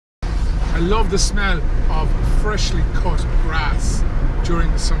love the smell of freshly cut grass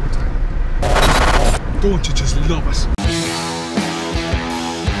during the summertime. Don't you just love it?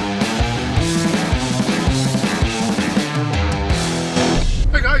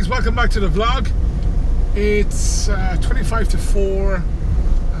 Hi guys, welcome back to the vlog. It's 25 to 4,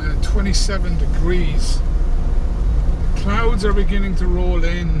 27 degrees. Clouds are beginning to roll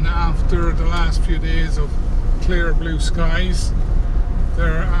in after the last few days of clear blue skies.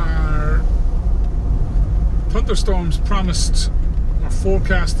 There are thunderstorms promised or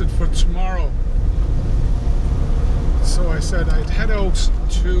forecasted for tomorrow. So I said I'd head out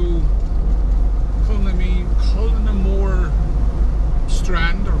to Cullinamore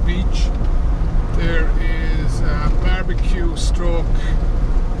Strand or beach. There is a barbecue stroke,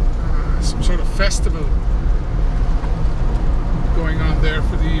 some sort of festival going on there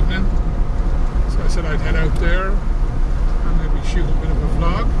for the evening. So I said I'd head out there and maybe shoot a bit of a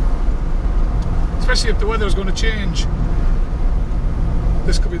vlog. Especially if the weather's going to change.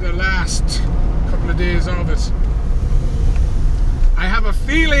 This could be the last couple of days of it. I have a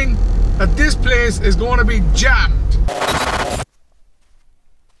feeling that this place is going to be jammed.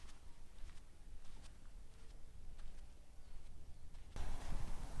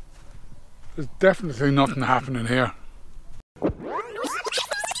 There's definitely nothing happening here.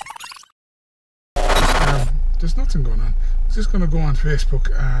 There's nothing going on. I'm just going to go on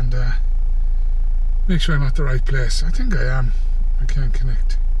Facebook and make sure I'm at the right place. I think I am. I can't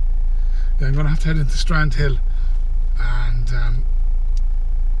connect. Yeah, I'm going to have to head into Strand Hill and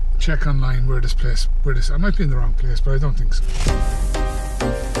check online where this. I might be in the wrong place, but I don't think so.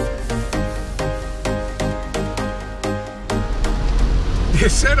 They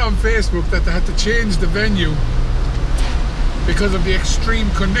said on Facebook that they had to change the venue because of the extreme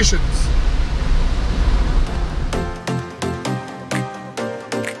conditions.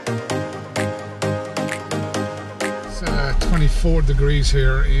 It's 24 degrees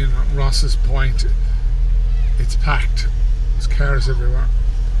here in Ross's Point. It's packed. There's cars everywhere.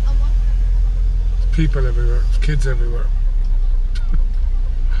 There's people everywhere. There's kids everywhere.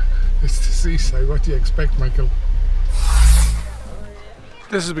 It's the seaside. What do you expect, Michael?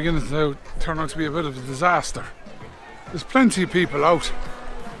 This is beginning to turn out to be a bit of a disaster. There's plenty of people out,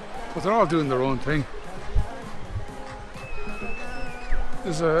 but they're all doing their own thing.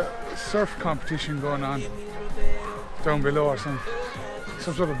 There's a surf competition going on down below or some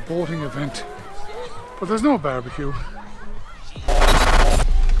sort of boating event, but there's no barbecue.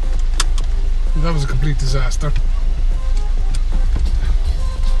 That was a complete disaster.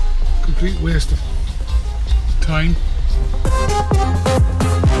 Complete waste of time.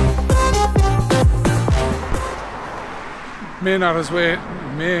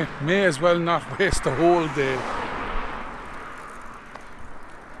 May as well not waste the whole day.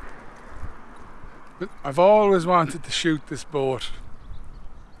 But I've always wanted to shoot this boat.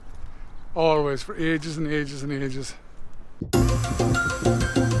 Always, for ages and ages and ages.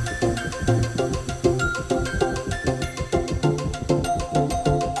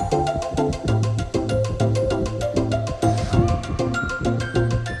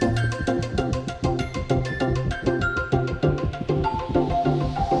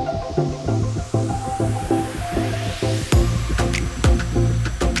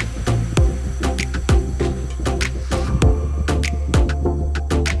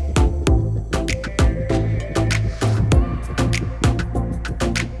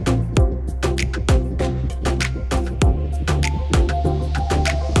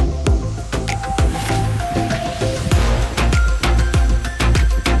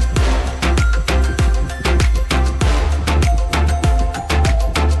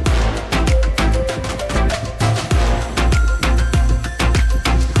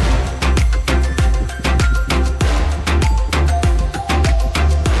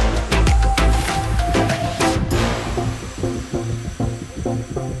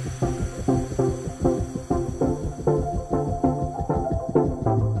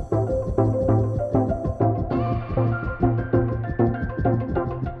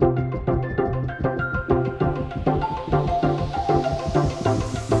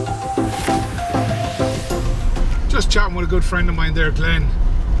 Chatting with a good friend of mine there, Glenn.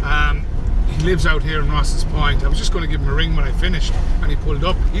 He lives out here in Ross's Point. I was just going to give him a ring when I finished, and he pulled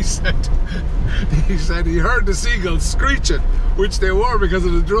up. He said he heard the seagulls screeching, which they were because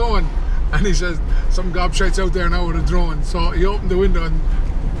of the drone. And he says some gobshites out there now with a drone. So he opened the window, and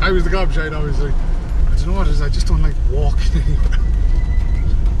I was the gobshite, obviously. I don't know what it is. I just don't like walking anywhere.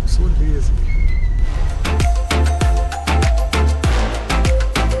 I'm so lazy.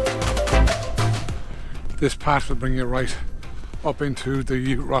 This path will bring you right up into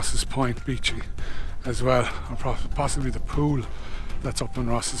the Ross's Point beachy as well, and possibly the pool that's up in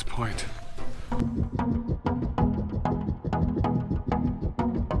Ross's Point.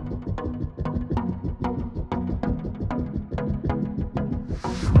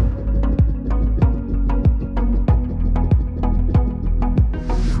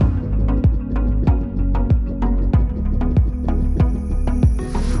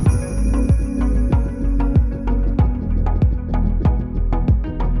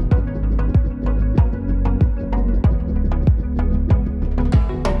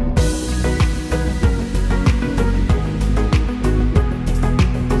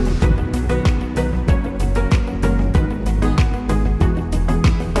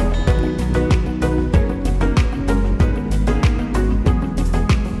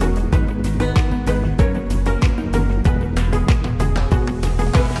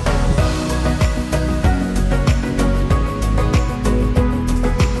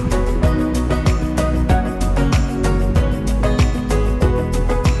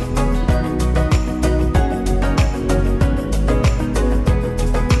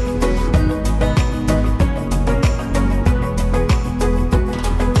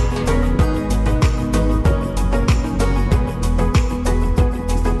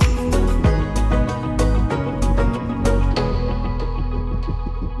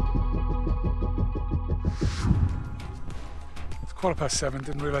 .7,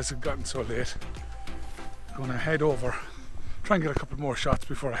 didn't realise it'd gotten so late. I'm going to head over, try and get a couple more shots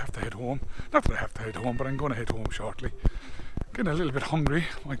before I have to head home. Not that I have to head home, but I'm going to head home shortly. Getting a little bit hungry,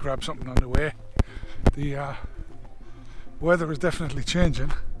 might grab something on the way. The weather is definitely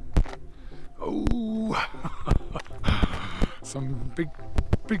changing. Oh, some big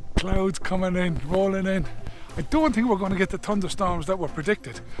clouds coming in, rolling in. I don't think we're going to get the thunderstorms that were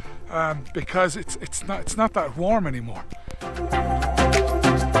predicted, because it's not that warm anymore.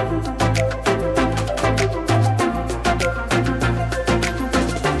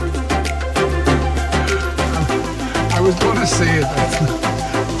 I was going to say it's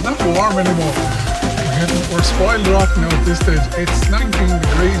not warm anymore. We're spoiled rotten now at this stage. It's 19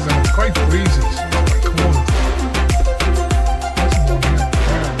 degrees and it's quite breezy.